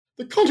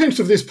The contents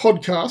of this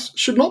podcast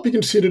should not be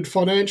considered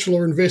financial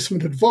or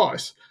investment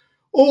advice.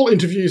 All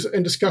interviews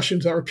and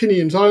discussions are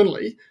opinions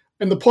only,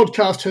 and the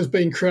podcast has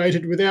been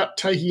created without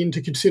taking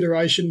into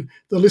consideration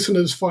the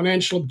listener's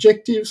financial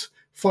objectives,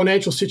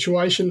 financial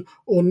situation,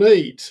 or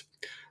needs.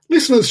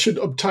 Listeners should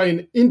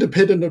obtain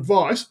independent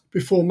advice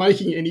before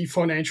making any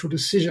financial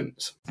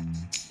decisions.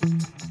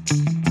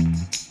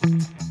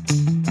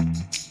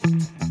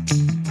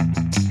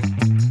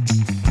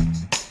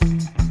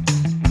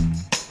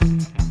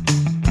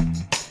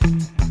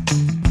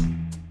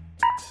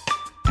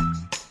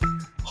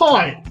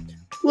 Hi,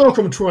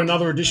 welcome to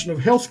another edition of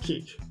Health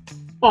Kick.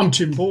 I'm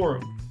Tim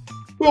Borum.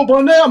 Well,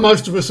 by now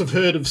most of us have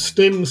heard of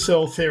stem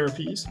cell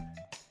therapies,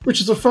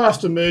 which is a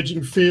fast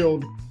emerging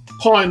field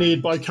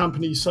pioneered by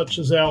companies such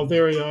as our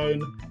very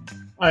own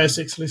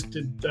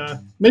ASX-listed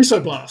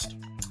Mesoblast.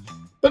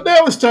 But now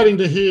we're starting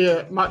to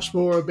hear much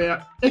more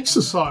about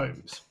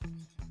exosomes,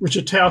 which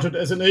are touted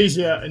as an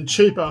easier and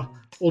cheaper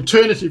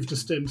alternative to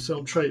stem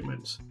cell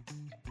treatments.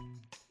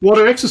 What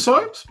are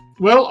exosomes?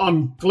 Well,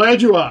 I'm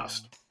glad you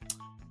asked.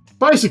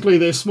 Basically,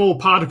 they're small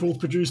particles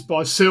produced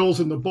by cells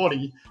in the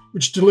body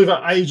which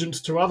deliver agents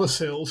to other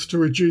cells to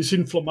reduce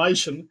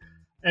inflammation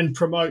and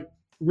promote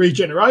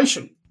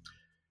regeneration.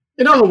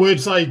 In other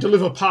words, they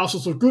deliver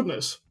parcels of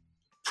goodness,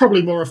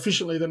 probably more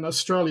efficiently than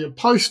Australia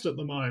Post at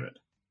the moment.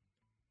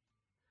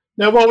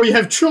 Now, while we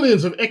have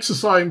trillions of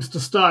exosomes to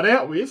start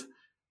out with,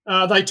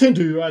 they tend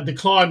to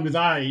decline with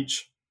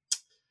age.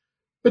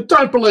 But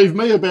don't believe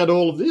me about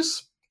all of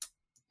this.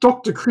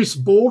 Dr Chris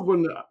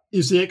Baldwin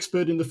is the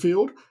expert in the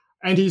field,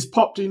 and he's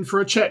popped in for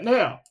a chat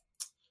now.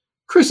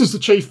 Chris is the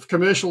Chief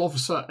Commercial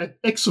Officer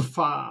at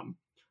Exopharm,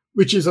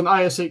 which is an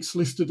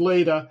ASX-listed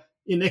leader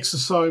in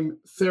exosome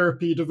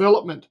therapy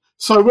development.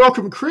 So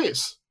welcome,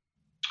 Chris.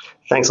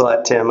 Thanks a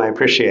lot, Tim. I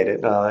appreciate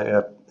it.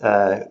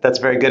 That's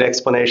a very good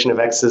explanation of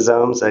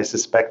exosomes. I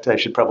suspect I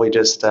should probably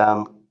just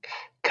cut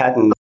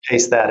and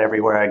paste that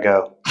everywhere I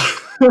go.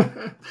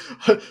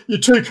 You're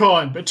too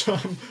kind, but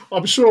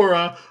I'm sure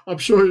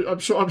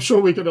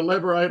we can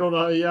elaborate on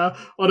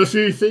a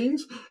few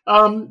things.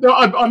 I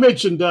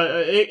mentioned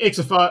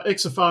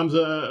Exopharm's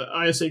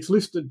ASX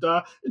listed.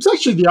 It's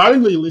actually the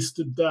only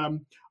listed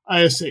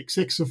ASX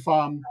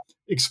Exopharm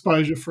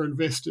exposure for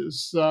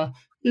investors,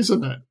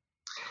 isn't it?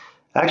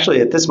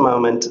 Actually, at this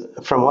moment,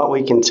 from what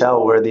we can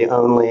tell, we're the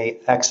only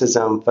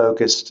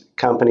exosome-focused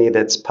company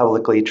that's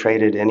publicly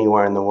traded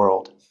anywhere in the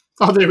world.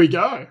 Oh, there we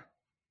go.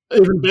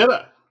 Even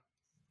better.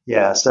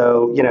 Yeah,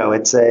 so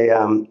it's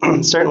a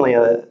certainly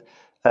a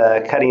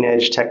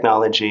cutting-edge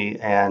technology,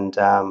 and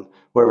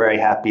we're very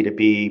happy to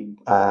be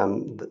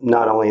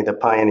not only the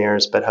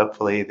pioneers, but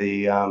hopefully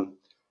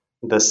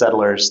the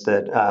settlers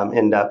that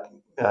end up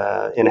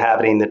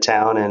inhabiting the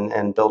town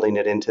and building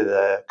it into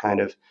the kind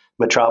of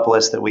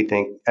metropolis that we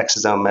think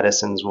exosome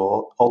medicines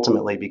will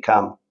ultimately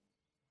become.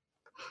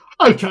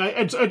 Okay,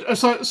 and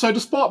so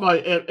despite my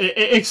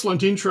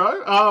excellent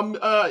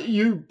intro,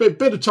 you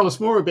better tell us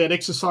more about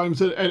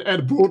exosomes at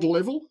a broader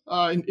level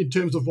in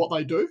terms of what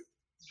they do.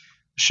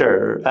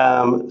 Sure.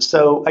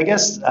 So I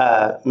guess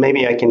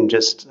maybe I can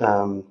just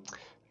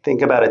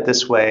think about it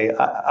this way.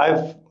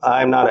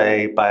 I'm not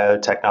a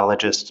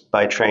biotechnologist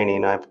by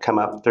training. I've come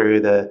up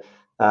through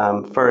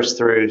first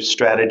through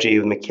strategy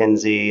with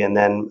McKinsey, and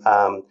then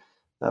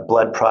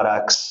blood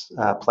products,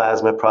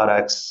 plasma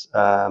products.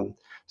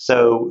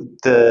 So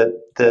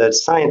the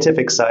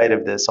scientific side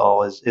of this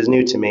all is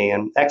new to me,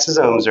 and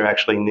exosomes are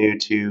actually new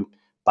to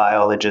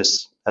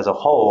biologists as a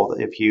whole.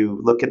 If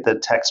you look at the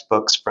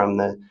textbooks from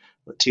the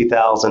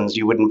 2000s,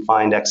 you wouldn't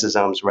find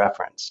exosomes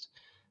referenced.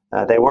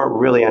 They weren't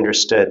really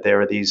understood. They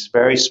were these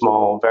very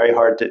small, very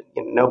hard to,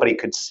 nobody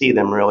could see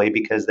them really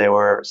because they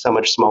were so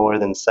much smaller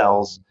than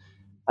cells.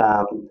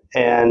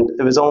 And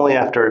it was only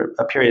after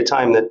a period of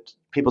time that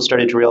people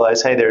started to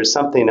realize, hey, there's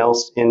something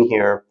else in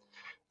here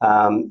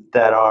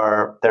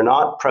they're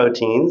not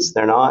proteins.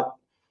 They're not,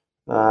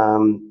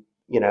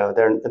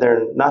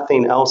 they're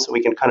nothing else that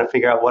we can kind of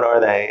figure out what are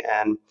they.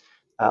 And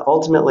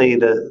ultimately,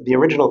 the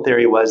original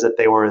theory was that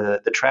they were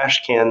the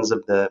trash cans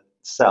of the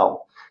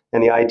cell.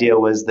 And the idea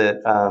was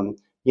that,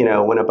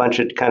 when a bunch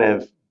of kind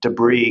of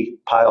debris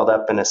piled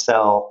up in a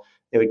cell,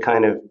 it would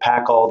kind of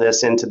pack all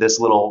this into this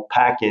little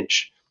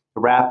package,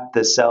 wrap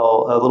the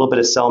cell, a little bit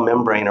of cell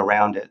membrane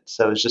around it.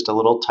 So it's just a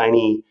little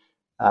tiny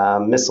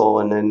missile,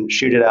 and then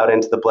shoot it out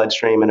into the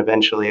bloodstream, and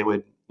eventually it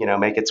would,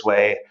 make its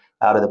way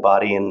out of the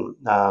body, and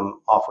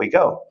off we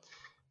go.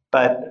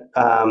 But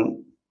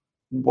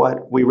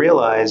what we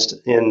realized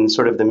in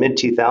sort of the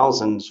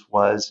mid-2000s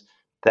was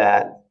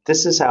that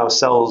this is how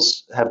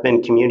cells have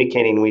been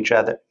communicating with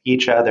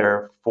each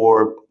other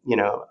for,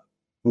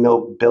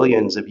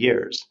 billions of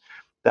years.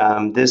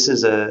 This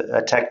is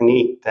a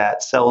technique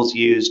that cells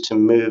use to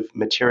move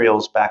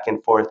materials back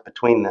and forth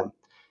between them.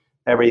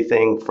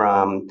 Everything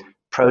from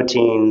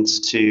proteins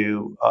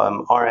to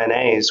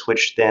RNAs,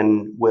 which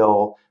then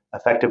will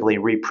effectively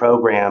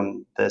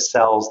reprogram the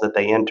cells that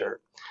they enter.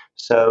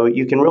 So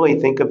you can really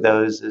think of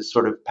those as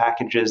sort of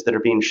packages that are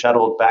being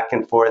shuttled back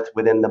and forth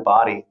within the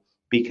body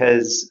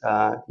because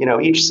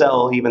each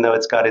cell, even though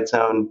it's got its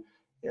own,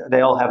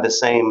 they all have the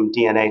same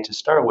DNA to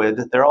start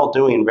with. They're all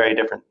doing very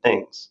different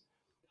things.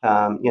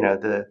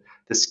 The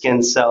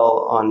skin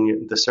cell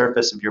on the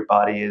surface of your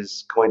body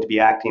is going to be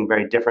acting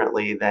very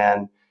differently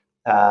than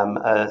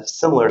a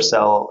similar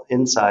cell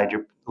inside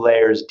your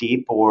layers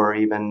deep, or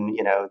even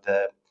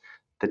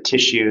the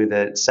tissue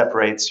that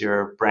separates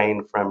your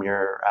brain from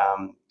your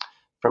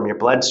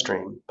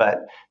bloodstream.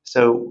 But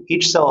so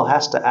each cell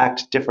has to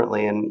act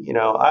differently, and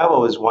I've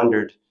always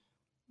wondered.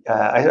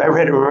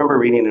 Remember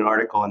reading an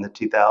article in the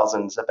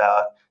 2000s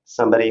about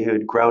somebody who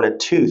had grown a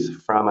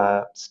tooth from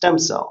a stem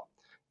cell,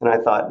 and I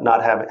thought,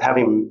 not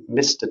having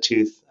missed a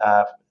tooth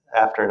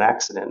after an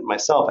accident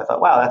myself, I thought,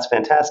 wow, that's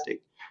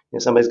fantastic.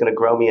 Somebody's going to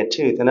grow me a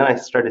tooth, and then I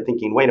started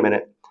thinking, wait a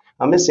minute,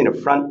 I'm missing a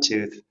front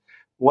tooth.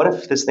 What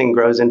if this thing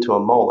grows into a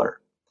molar?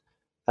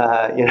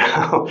 I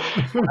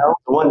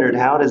wondered,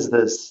 how does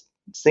this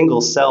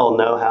single cell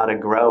know how to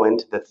grow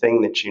into the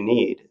thing that you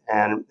need?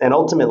 And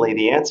ultimately,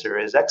 the answer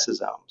is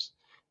exosomes.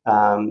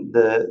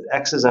 The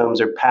exosomes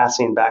are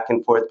passing back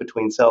and forth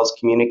between cells,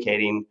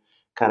 communicating,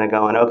 kind of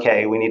going,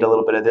 okay, we need a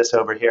little bit of this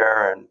over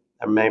here,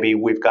 and maybe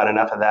we've got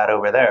enough of that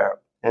over there.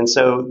 And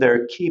so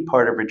they're a key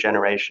part of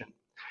regeneration.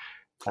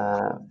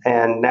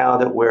 And now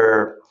that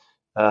we're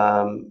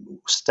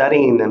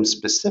studying them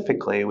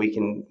specifically, we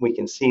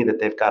can see that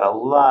they've got a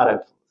lot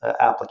of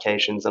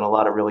applications and a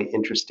lot of really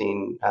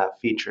interesting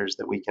features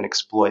that we can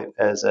exploit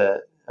as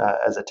a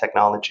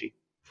technology.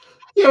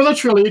 Yeah, well,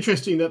 that's really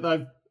interesting that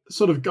they've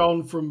sort of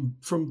gone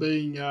from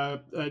being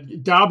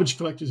garbage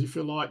collectors, if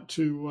you like,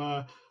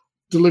 to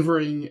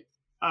delivering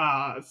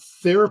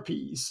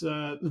therapies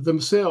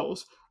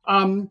themselves.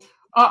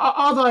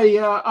 Are they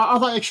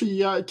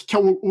actually,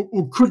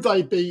 or could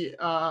they be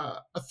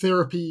a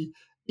therapy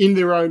in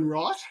their own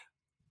right?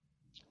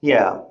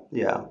 Yeah,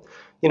 yeah.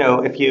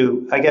 If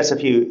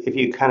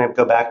you kind of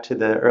go back to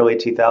the early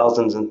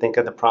 2000s and think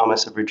of the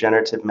promise of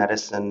regenerative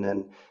medicine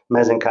and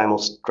mesenchymal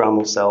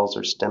stromal cells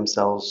or stem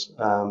cells,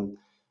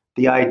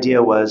 the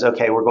idea was,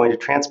 okay, we're going to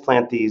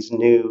transplant these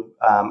new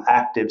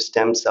active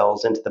stem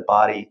cells into the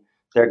body.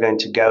 They're going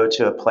to go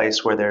to a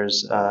place where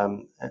there's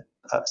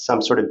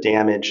some sort of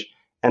damage,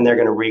 and they're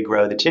going to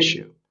regrow the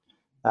tissue.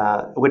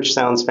 Which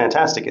sounds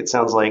fantastic. It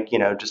sounds like,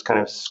 just kind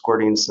of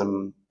squirting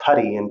some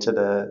putty into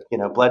the,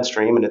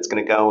 bloodstream, and it's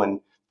going to go and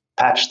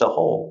patch the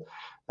hole.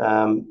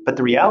 But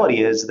the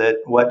reality is that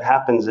what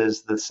happens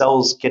is the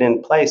cells get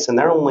in place, and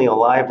they're only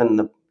alive in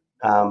the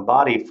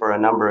body for a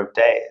number of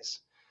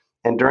days.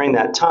 And during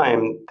that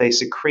time, they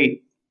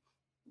secrete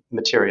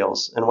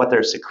materials. And what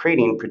they're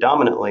secreting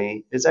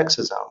predominantly is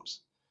exosomes.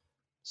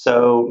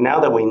 So now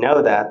that we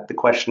know that, the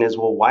question is,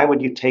 well, why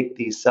would you take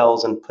these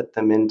cells and put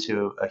them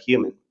into a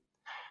human?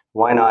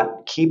 Why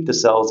not keep the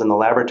cells in the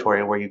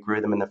laboratory where you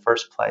grew them in the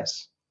first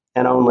place,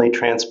 and only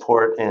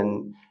transport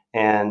and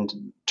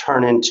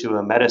turn into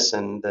a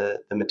medicine the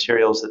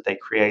materials that they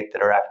create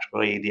that are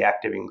actually the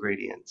active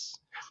ingredients?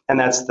 And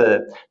that's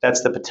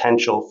the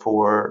potential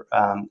for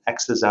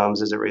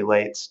exosomes as it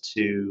relates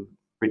to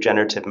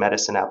regenerative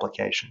medicine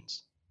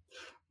applications.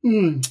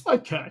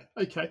 Okay.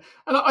 And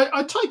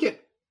I take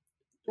it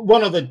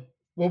one of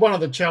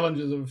the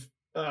challenges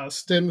of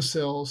stem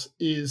cells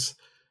is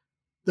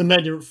the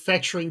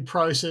manufacturing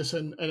process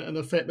and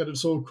the fact that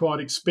it's all quite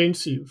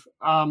expensive.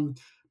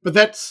 But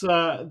that's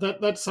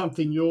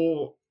something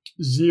you're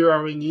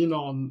zeroing in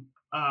on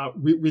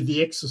with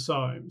the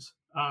exosomes.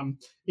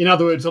 In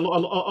other words, a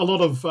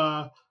lot of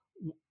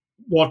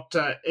what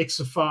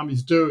Exopharm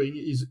is doing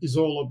is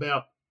all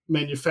about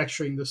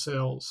manufacturing the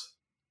cells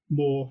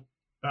more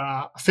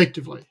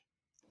effectively.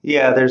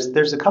 Yeah,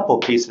 there's a couple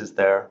pieces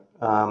there.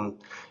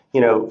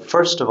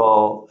 First of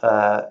all,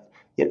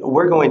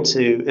 we're going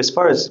to, as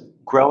far as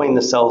growing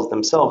the cells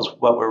themselves,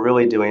 what we're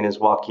really doing is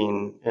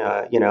walking,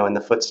 in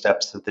the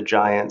footsteps of the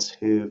giants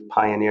who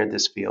pioneered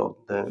this field.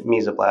 The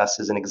mesoblast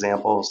is an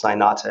example,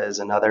 Cynata is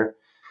another,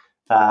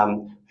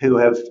 who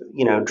have,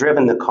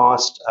 driven the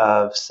cost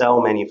of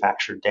cell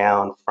manufacture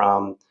down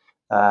from,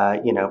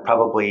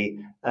 probably,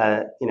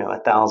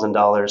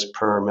 $1,000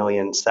 per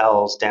million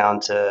cells down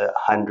to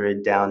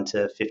 100, down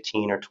to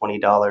 $15 or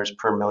 $20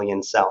 per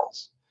million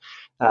cells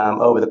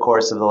over the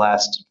course of the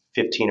last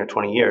 15 or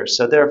 20 years.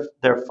 So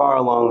they're far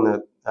along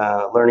the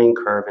learning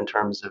curve in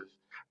terms of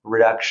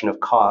reduction of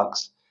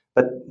COGS.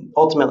 But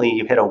ultimately,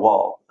 you hit a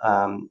wall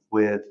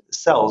with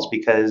cells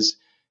because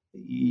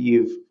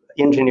you've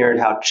engineered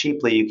how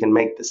cheaply you can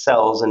make the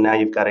cells, and now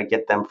you've got to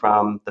get them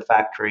from the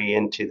factory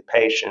into the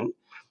patient.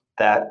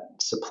 That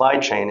supply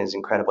chain is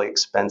incredibly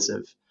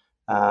expensive.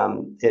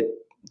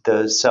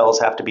 The cells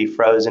have to be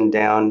frozen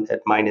down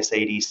at minus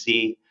 80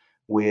 C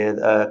with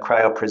a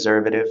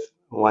cryopreservative.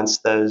 Once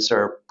those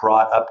are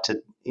brought up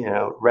to,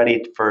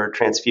 ready for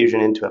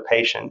transfusion into a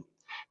patient,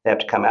 they have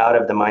to come out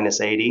of the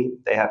minus 80.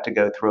 They have to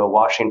go through a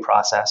washing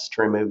process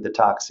to remove the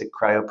toxic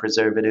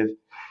cryopreservative.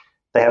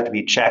 They have to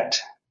be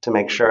checked to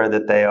make sure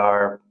that they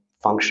are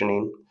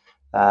functioning.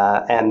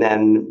 And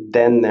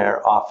then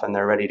they're off and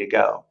they're ready to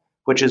go,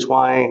 which is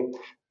why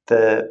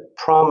The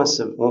promise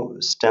of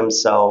stem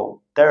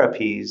cell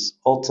therapies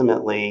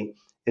ultimately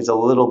is a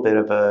little bit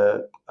of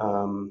a,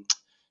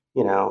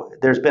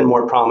 there's been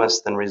more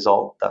promise than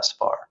result thus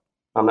far.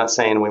 I'm not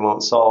saying we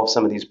won't solve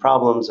some of these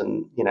problems,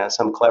 and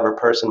some clever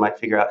person might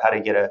figure out how to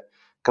get a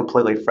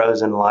completely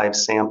frozen live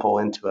sample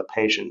into a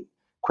patient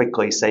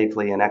quickly,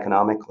 safely, and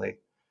economically.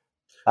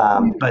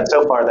 But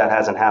so far, that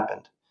hasn't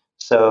happened.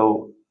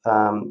 So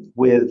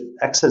with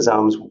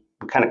exosomes,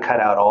 we kind of cut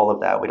out all of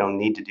that. We don't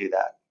need to do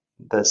that.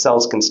 The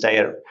cells can stay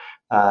at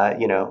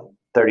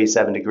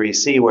 37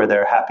 degrees C, where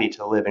they're happy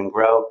to live and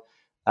grow.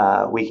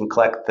 We can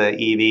collect the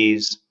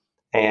EVs,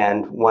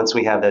 and once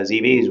we have those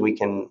EVs, we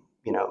can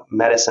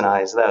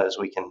medicinize those.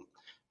 We can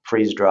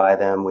freeze dry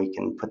them. We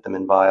can put them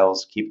in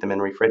vials, keep them in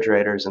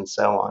refrigerators, and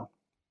so on.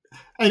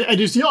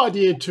 And is the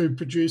idea to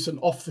produce an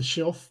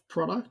off-the-shelf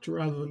product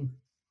rather than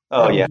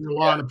Oh having yeah, to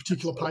rely on a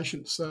particular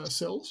patient's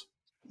cells?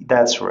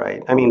 that's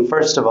right. I mean,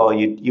 first of all,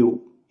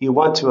 you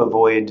want to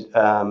avoid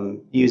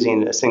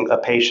using a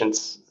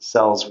patient's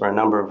cells for a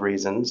number of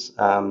reasons.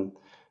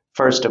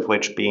 First of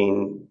which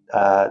being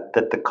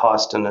that the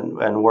cost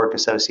and work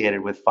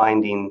associated with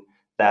finding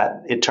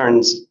that it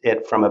turns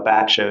it from a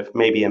batch of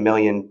maybe 1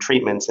 million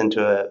treatments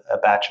into a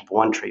batch of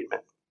one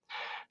treatment.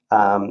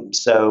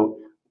 So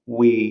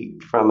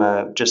from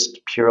a just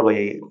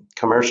purely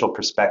commercial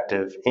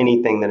perspective,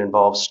 anything that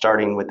involves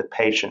starting with the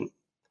patient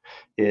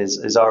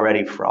is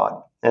already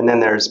fraught. And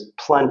then there's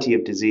plenty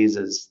of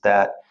diseases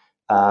that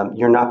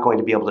you're not going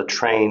to be able to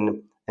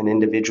train an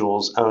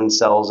individual's own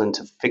cells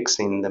into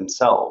fixing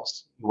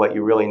themselves. What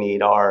you really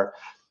need are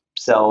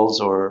cells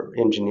or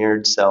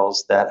engineered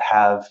cells that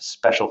have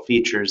special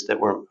features that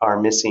are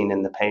missing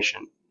in the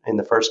patient in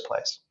the first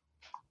place.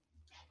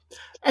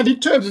 And in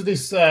terms of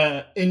this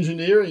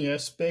engineering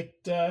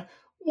aspect,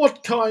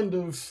 what kind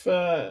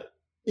of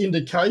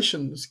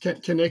indications can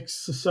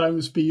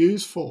exosomes be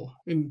used for?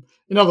 In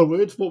other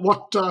words,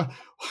 what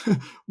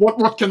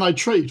can they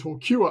treat or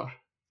cure?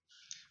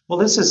 Well,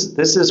 this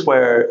is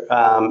where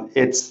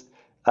it's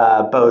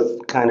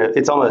both kind of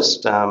it's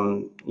almost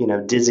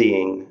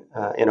dizzying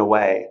in a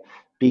way,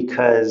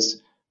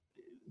 because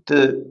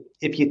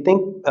if you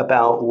think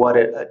about what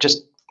it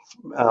just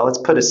let's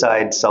put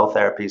aside cell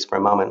therapies for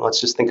a moment. Let's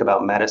just think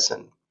about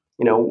medicine.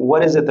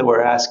 What is it that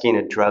we're asking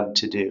a drug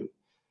to do?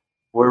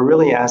 We're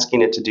really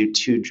asking it to do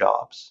two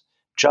jobs.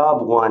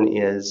 Job one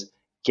is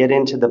get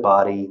into the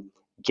body,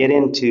 get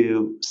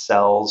into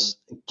cells,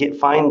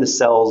 find the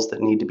cells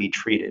that need to be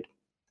treated,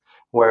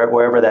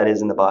 wherever that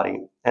is in the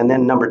body. And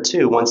then number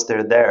two, once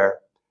they're there,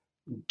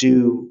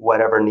 do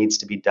whatever needs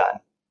to be done.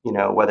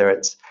 Whether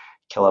it's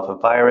kill off a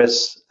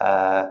virus,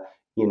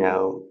 you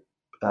know,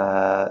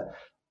 uh,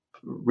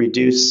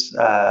 reduce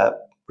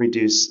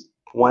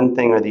one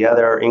thing or the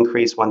other,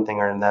 increase one thing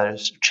or another,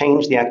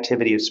 change the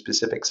activity of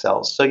specific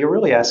cells. So you're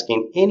really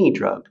asking any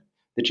drug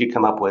that you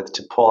come up with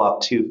to pull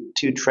out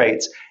two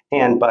traits.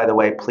 And by the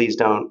way, please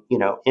don't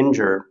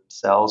injure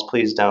cells.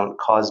 Please don't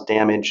cause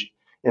damage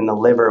in the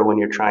liver when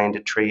you're trying to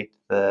treat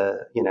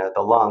the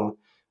lung,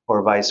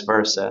 or vice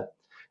versa.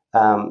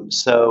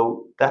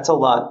 So that's a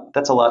lot.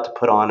 That's a lot to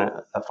put on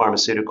a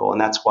pharmaceutical,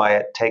 and that's why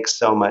it takes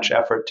so much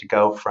effort to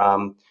go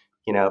from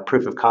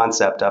proof of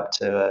concept up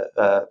to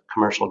a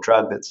commercial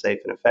drug that's safe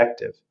and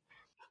effective.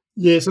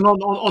 Yes, and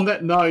on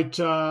that note,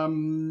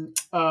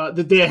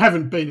 that there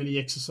haven't been any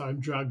exosome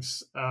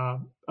drugs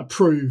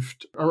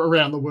approved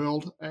around the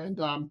world, and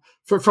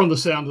from the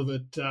sound of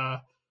it,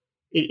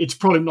 it's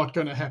probably not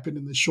going to happen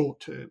in the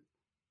short term.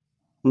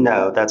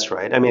 No, that's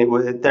right. I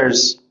mean,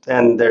 there's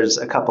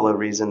a couple of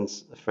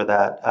reasons for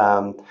that.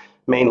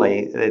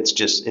 Mainly,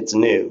 it's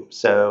new.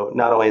 So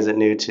not only is it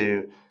new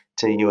to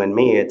you and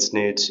me, it's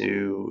new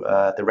to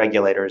the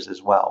regulators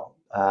as well.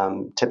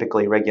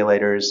 Typically,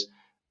 regulators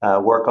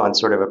work on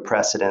sort of a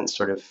precedent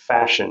sort of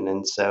fashion,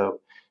 and so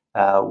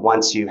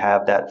once you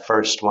have that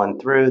first one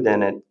through,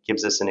 then it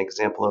gives us an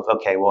example of,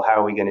 okay, well,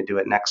 how are we going to do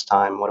it next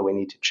time? What do we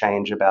need to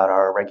change about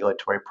our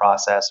regulatory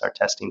process, our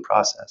testing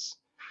process,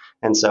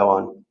 and so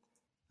on.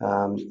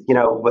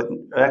 But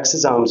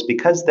exosomes,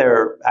 because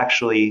they're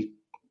actually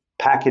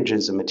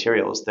packages of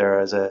materials,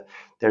 there's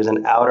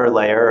an outer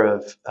layer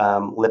of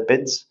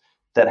lipids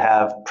that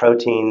have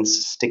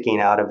proteins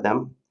sticking out of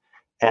them,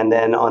 and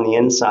then on the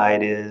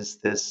inside is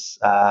this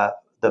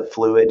the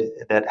fluid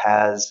that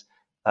has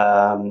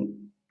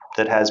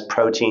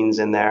proteins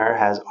in there,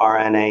 has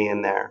RNA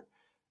in there,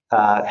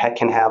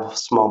 can have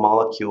small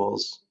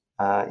molecules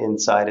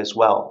inside as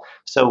well.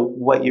 So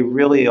what you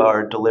really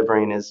are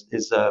delivering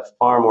is a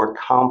far more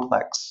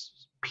complex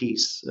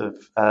piece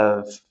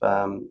of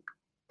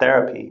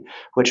therapy,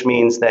 which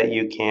means that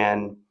you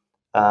can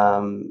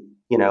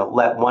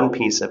let one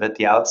piece of it,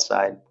 the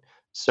outside,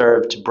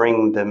 serve to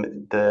bring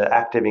the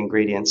active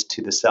ingredients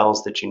to the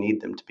cells that you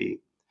need them to be,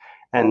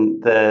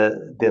 and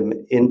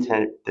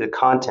the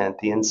content,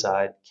 the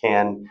inside,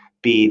 can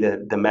be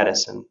the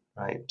medicine,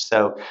 right?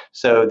 So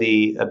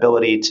the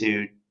ability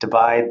to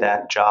divide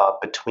that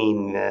job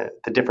between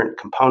the different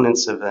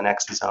components of an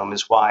exosome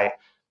is why,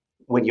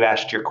 when you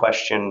asked your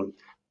question,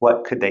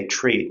 what could they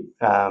treat?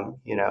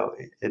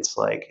 It's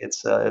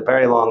a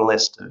very long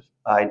list of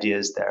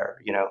ideas there.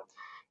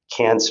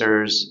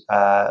 Cancers,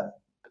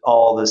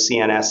 all the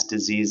CNS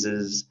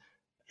diseases,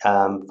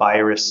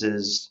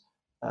 viruses,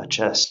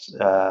 just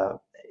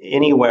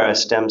anywhere a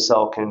stem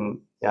cell can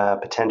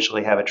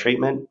potentially have a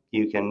treatment,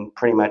 you can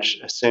pretty much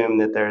assume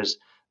that there's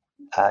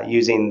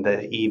using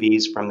the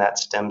EVs from that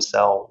stem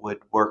cell would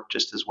work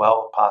just as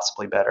well,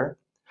 possibly better.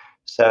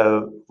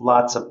 So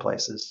lots of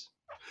places.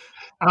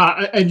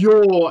 And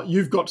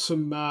you've got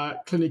some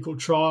clinical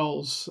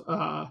trials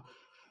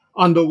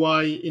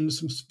underway in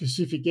some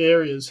specific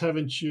areas,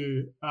 haven't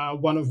you?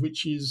 One of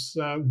which is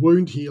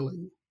wound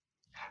healing.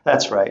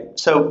 That's right.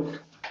 So,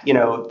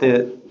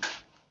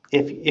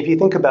 if you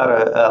think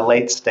about a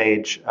late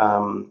stage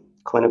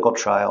clinical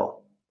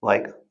trial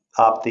like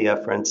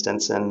Opthea, for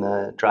instance, and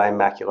the dry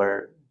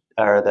macular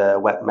or the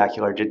wet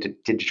macular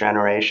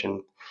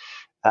degeneration,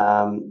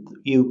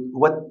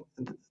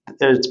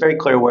 it's very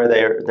clear where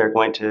they're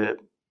going to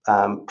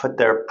put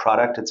their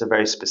product. It's a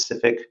very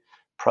specific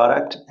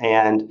product,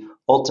 and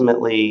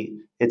ultimately,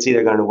 it's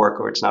either going to work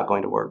or it's not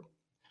going to work.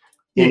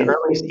 In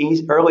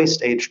early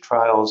stage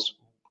trials,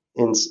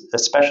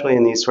 especially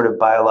in these sort of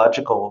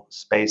biological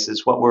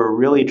spaces, what we're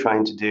really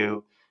trying to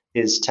do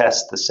is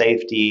test the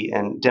safety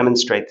and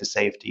demonstrate the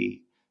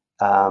safety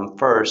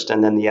first,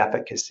 and then the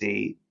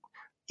efficacy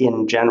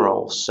in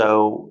general.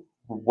 So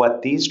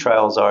what these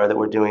trials are that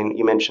we're doing,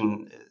 you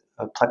mentioned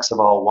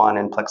Plexibol 1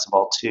 and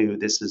Plexibol 2.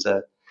 This is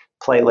a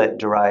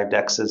platelet-derived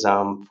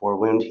exosome for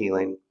wound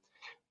healing.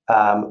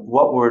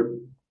 What we're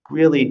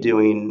really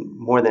doing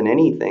more than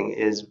anything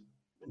is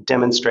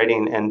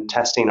demonstrating and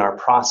testing our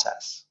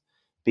process,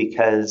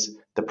 because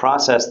the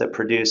process that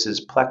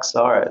produces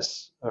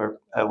Plexaris,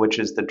 which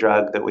is the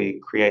drug that we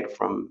create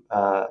from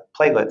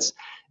platelets,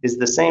 is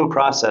the same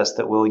process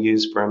that we'll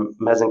use for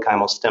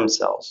mesenchymal stem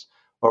cells,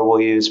 or we'll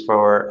use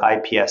for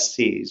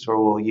iPSCs, or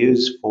we'll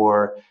use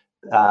for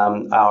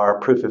our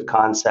proof of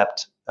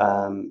concept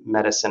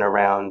medicine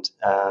around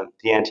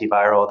the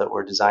antiviral that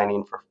we're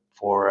designing for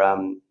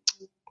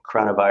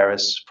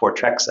coronavirus, for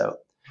Trexo.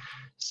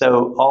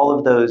 So all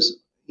of those,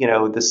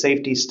 the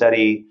safety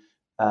study,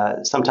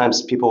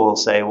 sometimes people will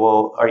say,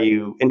 well, are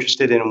you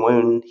interested in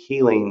wound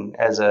healing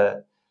as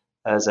a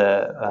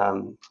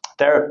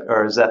therapy,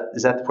 or is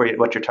that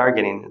what you're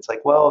targeting? It's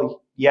like,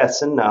 well,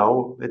 yes and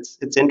no.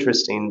 It's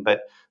interesting,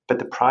 but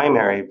the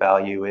primary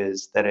value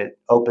is that it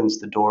opens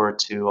the door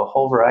to a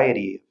whole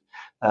variety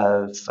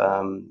of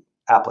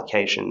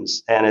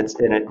applications, and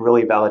it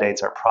really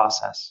validates our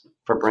process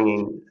for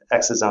bringing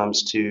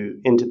exosomes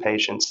into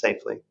patients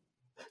safely.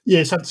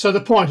 Yeah, so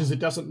the point is, it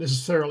doesn't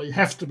necessarily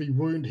have to be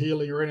wound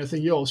healing or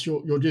anything else.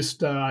 You're just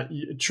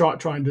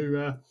trying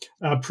to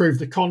prove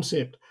the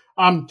concept.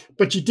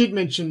 But you did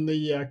mention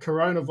the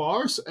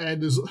coronavirus,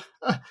 and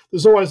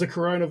there's always a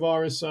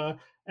coronavirus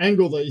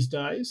angle these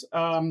days.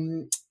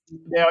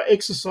 Now,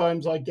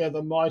 exosomes, I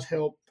gather, might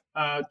help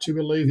to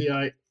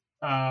alleviate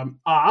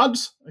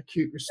ARDS,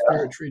 acute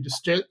respiratory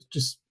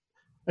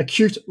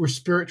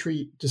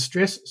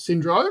distress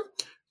syndrome,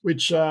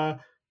 which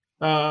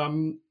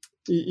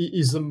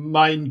is the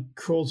main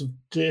cause of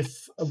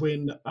death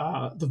when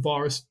the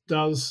virus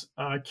does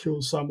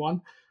kill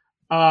someone.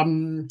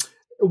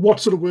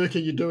 What sort of work are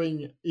you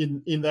doing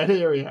in that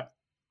area?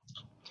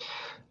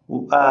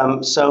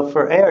 So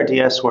for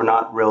ARDS, we're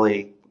not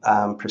really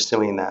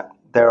pursuing that.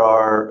 There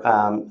are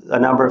a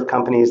number of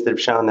companies that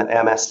have shown that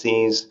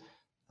MSCs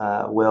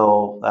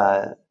will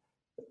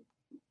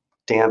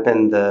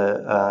dampen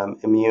the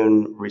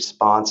immune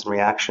response and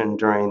reaction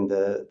during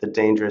the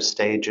dangerous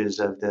stages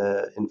of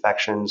the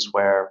infections,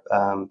 where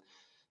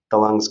the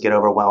lungs get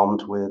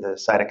overwhelmed with a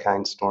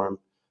cytokine storm.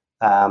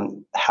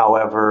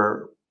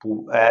 However,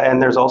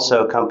 and there's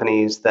also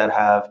companies that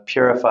have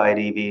purified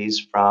EVs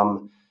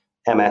from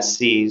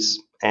MSCs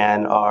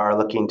and are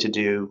looking to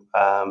do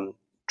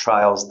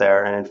trials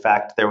there. And in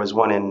fact, there was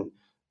one in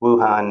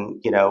Wuhan,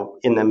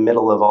 in the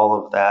middle of all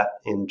of that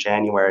in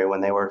January,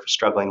 when they were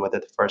struggling with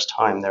it the first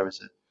time. There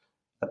was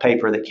a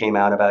paper that came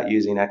out about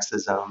using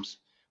exosomes.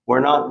 We're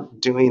not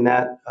doing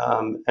that.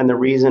 And the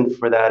reason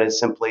for that is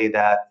simply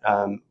that,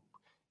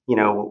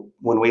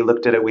 when we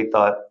looked at it, we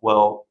thought,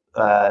 well,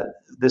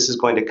 this is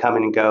going to come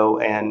and go.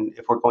 And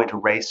if we're going to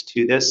race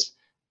to this,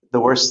 the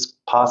worst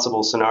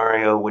possible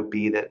scenario would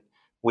be that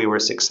we were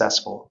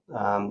successful,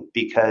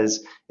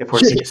 because if we're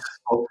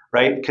successful,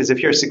 right? Because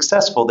if you're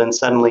successful, then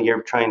suddenly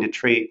you're trying to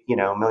treat,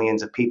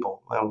 millions of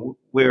people.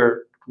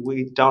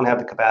 We don't have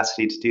the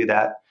capacity to do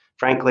that.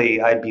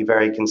 Frankly, I'd be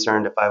very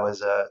concerned if I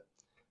was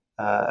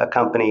a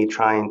company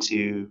trying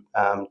to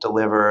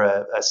deliver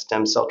a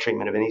stem cell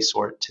treatment of any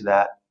sort to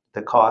that.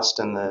 The cost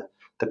and the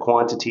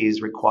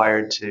quantities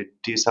required to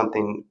do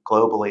something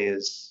globally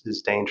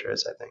is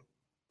dangerous, I think.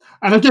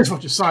 And I guess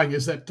what you're saying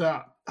is that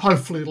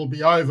hopefully it'll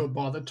be over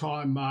by the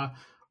time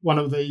one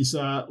of these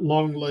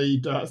long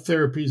lead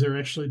therapies are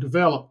actually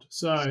developed.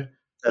 So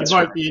it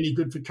won't be any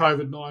good for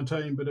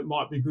COVID-19, but it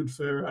might be good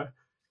for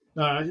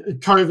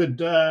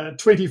COVID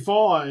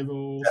 25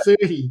 or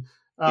 30.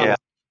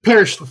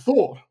 Perish the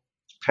thought.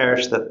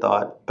 perish the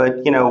thought.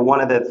 But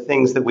one of the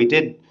things that we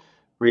did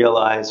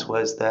realize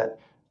was that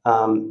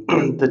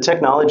the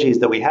technologies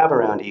that we have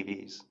around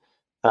EVs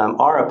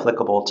are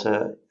applicable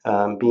to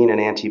being an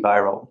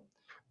antiviral,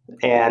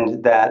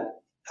 and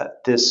that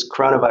this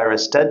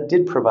coronavirus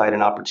did provide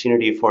an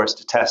opportunity for us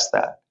to test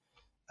that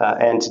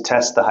and to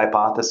test the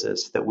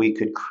hypothesis that we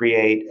could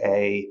create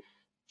a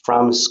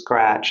from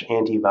scratch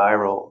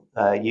antiviral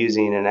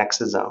using an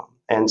exosome.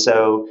 And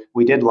so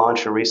we did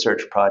launch a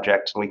research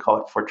project, and we call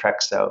it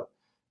Fortrexo,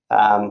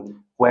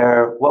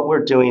 where what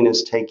we're doing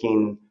is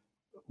taking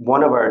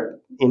one of our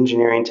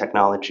engineering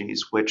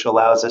technologies, which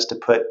allows us to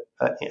put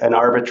an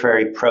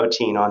arbitrary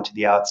protein onto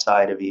the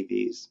outside of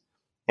EVs.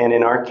 And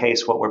in our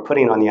case, what we're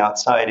putting on the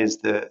outside is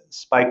the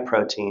spike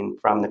protein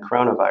from the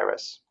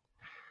coronavirus.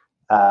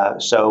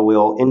 So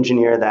we'll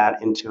engineer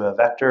that into a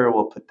vector.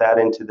 We'll put that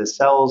into the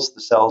cells.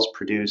 The cells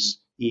produce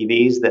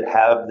EVs that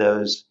have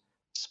those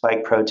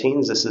spike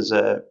proteins. This is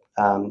a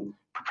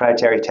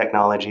proprietary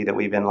technology that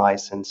we've been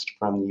licensed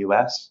from the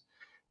US.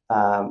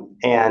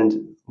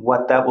 And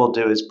what that will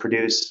do is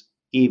produce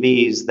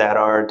EVs that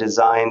are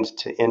designed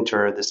to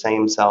enter the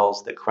same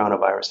cells that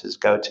coronaviruses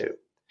go to.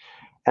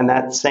 And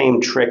that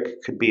same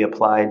trick could be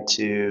applied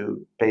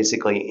to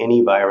basically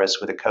any virus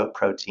with a coat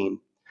protein.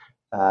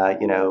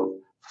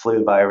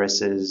 Flu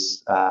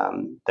viruses,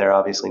 they're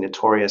obviously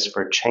notorious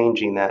for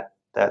changing that.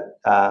 But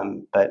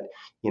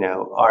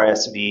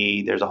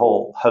RSV, there's a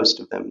whole host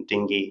of them,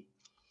 dengue.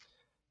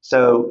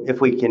 So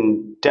if we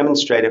can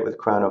demonstrate it with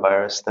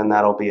coronavirus, then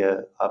that'll be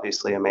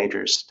obviously a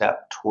major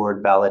step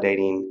toward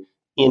validating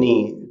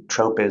any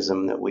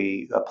tropism that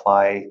we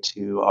apply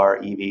to our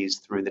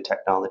EVs through the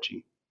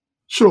technology.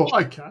 Sure.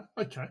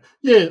 Okay.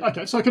 Yeah.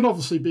 Okay. So it can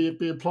obviously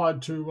be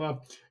applied to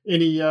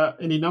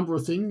any number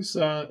of things,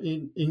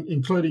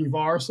 including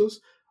viruses.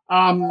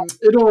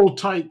 It all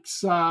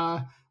takes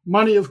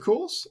money, of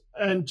course,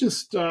 and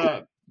just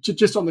on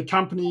the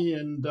company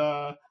and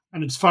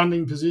its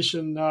funding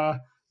position.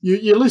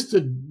 You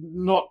listed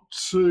not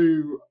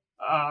too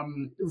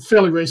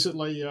fairly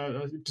recently,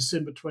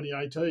 December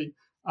 2018.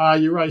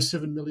 You raised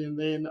 $7 million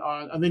then,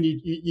 and then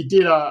you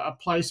did a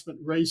placement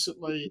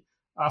recently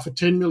for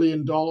 $10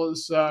 million.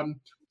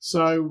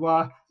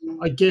 So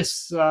I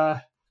guess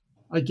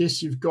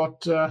you've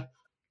got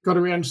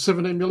around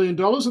 $17 million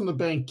in the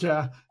bank,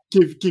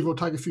 give or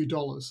take a few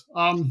dollars.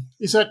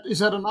 Is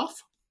that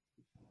enough?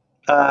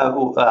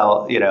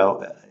 Well,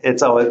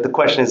 it's always, the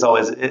question is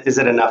always, is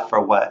it enough for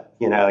what?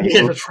 You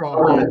can That's right.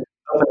 open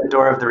the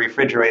door of the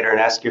refrigerator and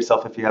ask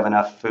yourself if you have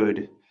enough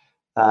food.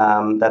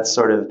 That's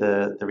sort of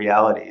the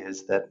reality,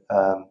 is that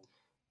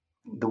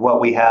what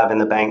we have in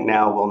the bank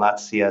now will not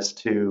see us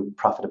to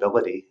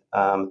profitability,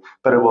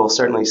 but it will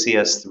certainly see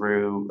us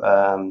through.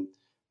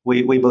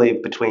 We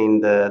believe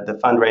between the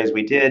fundraise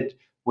we did,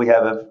 we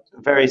have a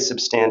very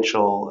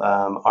substantial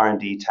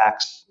R&D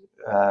tax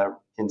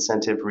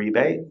incentive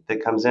rebate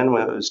that comes in.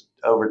 It was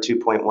over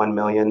 2.1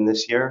 million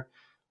this year.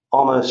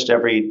 Almost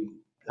every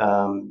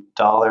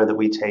dollar that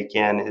we take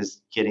in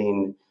is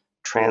getting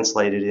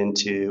translated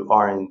into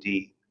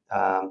R&D,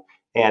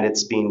 and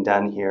it's being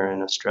done here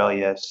in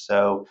Australia.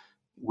 So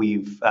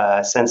we've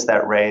since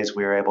that raise,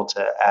 we were able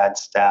to add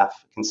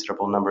staff, a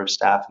considerable number of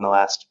staff in the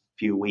last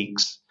few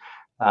weeks,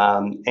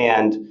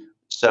 and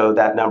so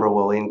that number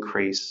will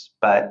increase.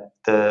 But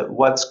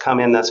what's come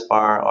in thus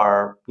far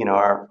are,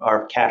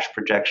 our cash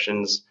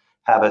projections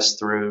have us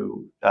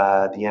through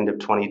the end of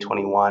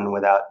 2021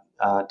 without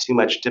too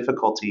much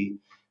difficulty.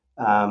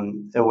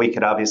 And we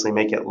could obviously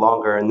make it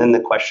longer. And then the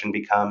question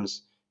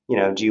becomes,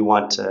 do you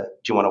want to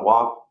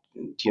walk?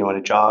 Do you want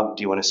to jog?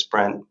 Do you want to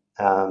sprint?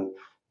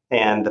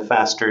 And the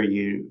faster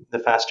you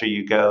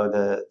go,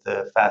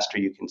 the faster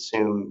you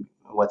consume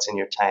what's in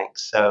your tank.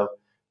 So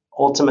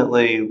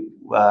ultimately,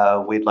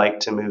 we'd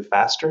like to move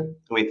faster.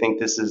 We think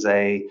this is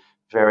a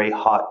very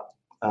hot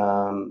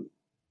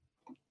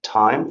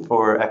time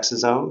for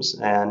exosomes,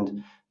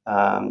 and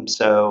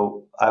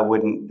so it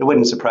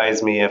wouldn't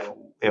surprise me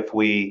if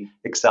we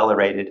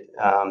accelerated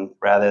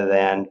rather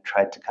than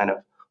tried to kind of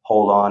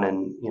hold on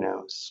and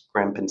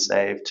scrimp and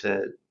save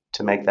to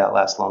make that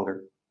last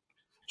longer.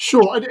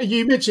 Sure.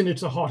 You mentioned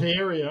it's a hot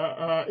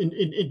area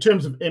in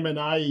terms of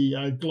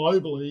M&A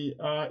globally.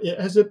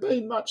 Has there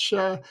been much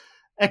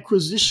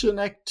acquisition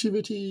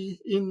activity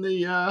in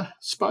the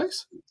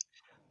space?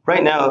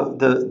 Right now,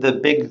 the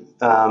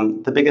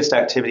biggest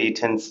activity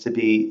tends to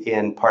be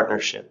in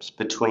partnerships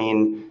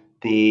between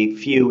the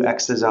few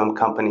exosome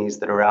companies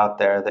that are out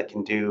there that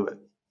can do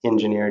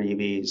engineered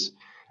EVs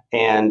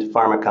and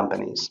pharma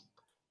companies.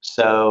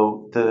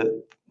 So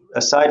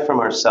aside from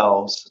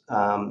ourselves,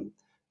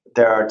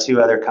 there are two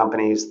other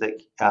companies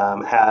that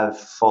have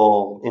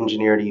full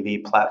engineered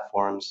EV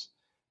platforms.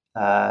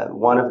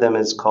 One of them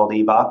is called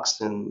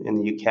Evox in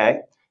the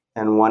UK,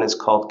 and one is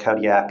called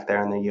Kodiak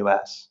there in the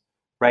US.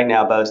 Right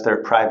now, both are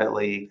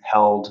privately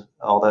held,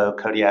 although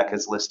Kodiak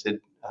is listed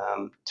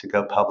to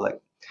go public.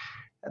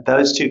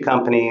 Those two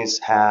companies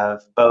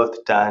have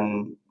both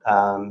done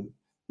two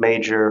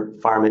major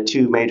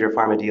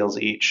pharma deals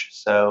each.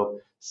 So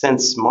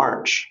since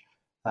March,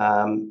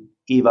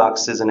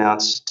 Evox has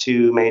announced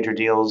two major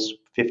deals,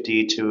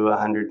 $50 to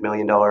 $100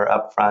 million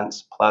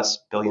upfronts plus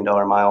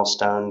billion-dollar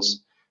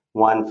milestones,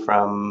 one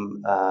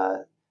from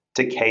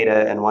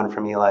Takeda and one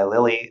from Eli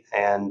Lilly.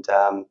 And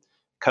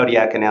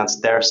Kodiak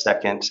announced their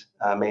second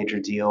major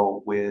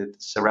deal with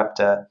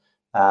Sarepta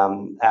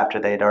after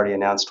they had already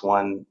announced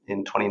one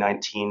in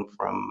 2019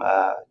 from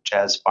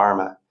Jazz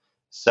Pharma.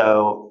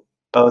 So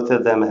both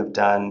of them have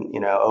done,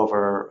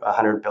 over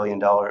 $100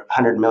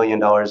 million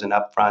in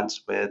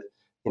upfronts with,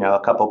 a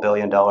couple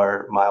 $billion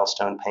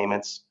milestone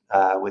payments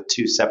with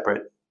two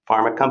separate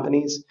pharma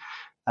companies.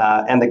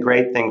 And the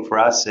great thing for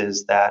us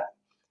is that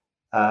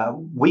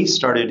we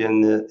started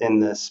in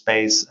the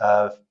space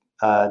of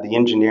the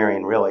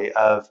engineering, really,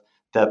 of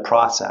the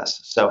process.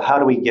 So how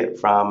do we get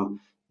from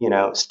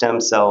stem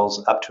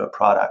cells up to a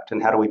product,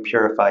 and how do we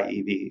purify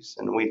EVs?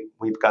 And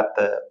we've got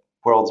the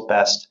world's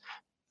best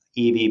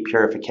EV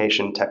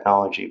purification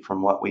technology,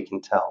 from what we can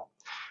tell,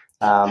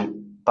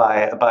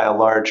 by a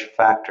large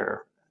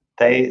factor.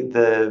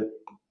 The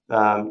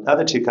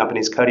other two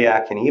companies,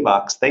 Kodiak and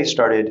Evox, they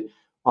started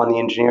on the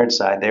engineered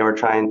side. They were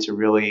trying to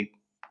really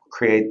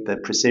create the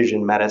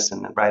precision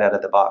medicine right out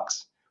of the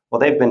box. Well,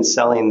 they've been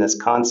selling this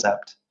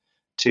concept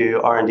to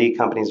R&D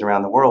companies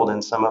around the world,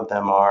 and some of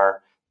them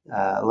are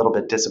a little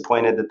bit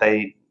disappointed that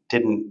they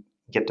didn't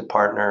get to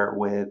partner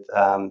with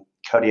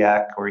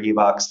Kodiak or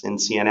Evox in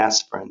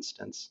CNS, for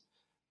instance.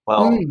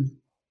 Well,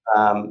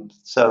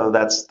 so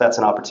that's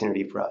an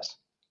opportunity for us.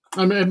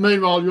 And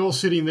meanwhile, you're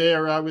sitting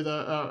there with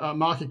a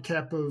market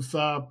cap of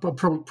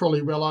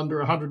probably well under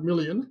 100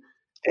 million.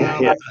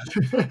 Yeah.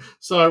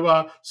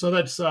 So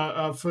that's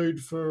food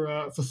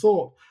for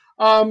thought.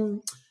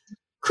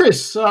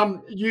 Chris,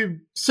 you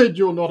said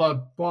you're not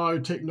a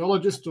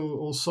biotechnologist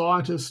or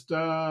scientist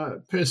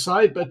per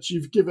se, but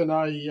you've given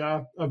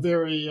a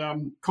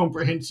very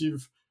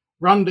comprehensive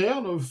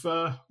rundown of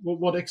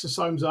what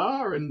exosomes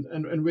are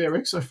and where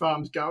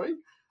Exopharm's going.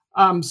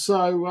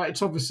 So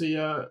it's obviously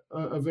a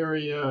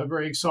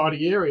very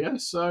exciting area.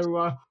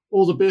 So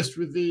all the best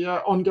with the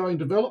ongoing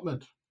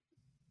development.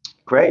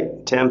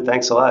 Great, Tim.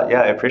 Thanks a lot.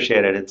 Yeah, I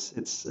appreciate it.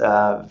 It's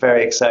a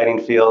very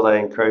exciting field. I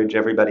encourage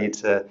everybody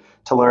to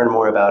learn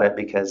more about it,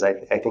 because I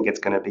think it's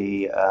going to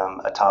be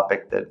a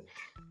topic that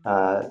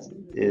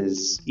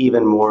is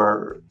even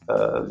more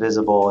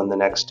visible in the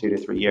next 2 to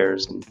 3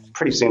 years. And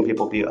pretty soon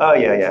people will be, oh,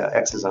 yeah,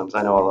 exosomes.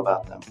 I know all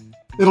about them.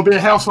 It'll be a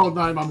household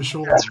name, I'm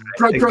sure. That's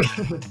right.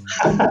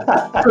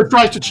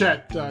 Great to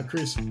chat,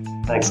 Chris.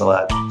 Thanks a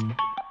lot.